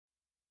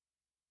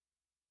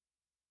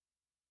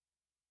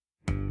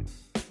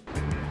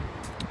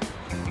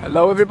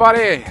Hello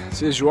everybody,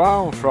 this is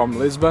João from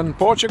Lisbon,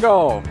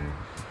 Portugal.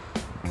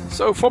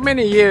 So for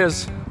many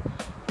years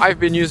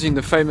I've been using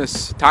the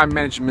famous time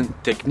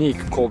management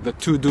technique called the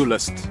to-do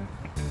list.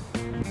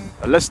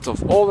 A list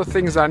of all the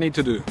things I need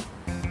to do.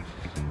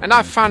 And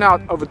I've found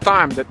out over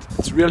time that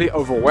it's really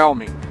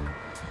overwhelming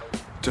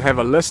to have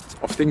a list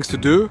of things to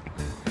do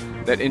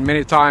that in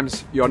many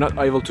times you're not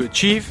able to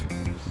achieve,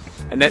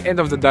 and at the end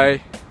of the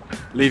day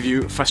leave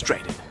you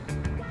frustrated.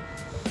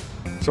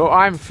 So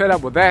I'm fed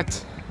up with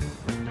that,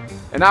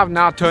 and I've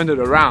now turned it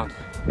around,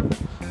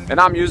 and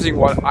I'm using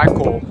what I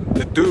call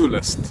the do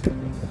list.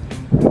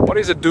 What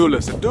is a do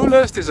list? A do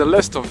list is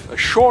a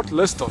short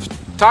list of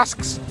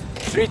tasks,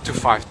 3 to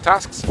 5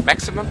 tasks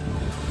maximum,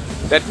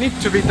 that need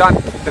to be done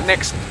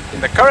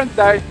in the current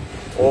day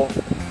or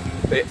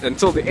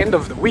until the end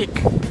of the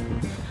week.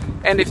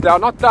 And if they are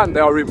not done,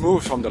 they are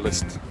removed from the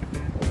list.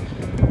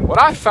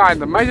 What I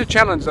find, the major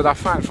challenge that I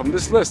find from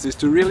this list is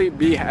to really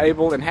be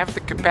able and have the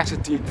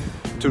capacity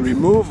to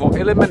remove or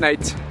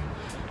eliminate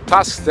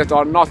tasks that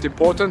are not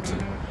important,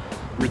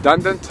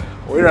 redundant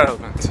or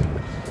irrelevant.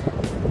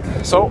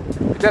 So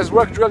it has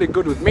worked really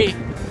good with me.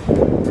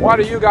 What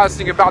do you guys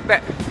think about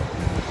that?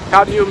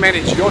 How do you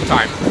manage your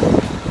time?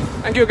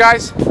 Thank you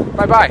guys,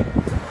 bye bye.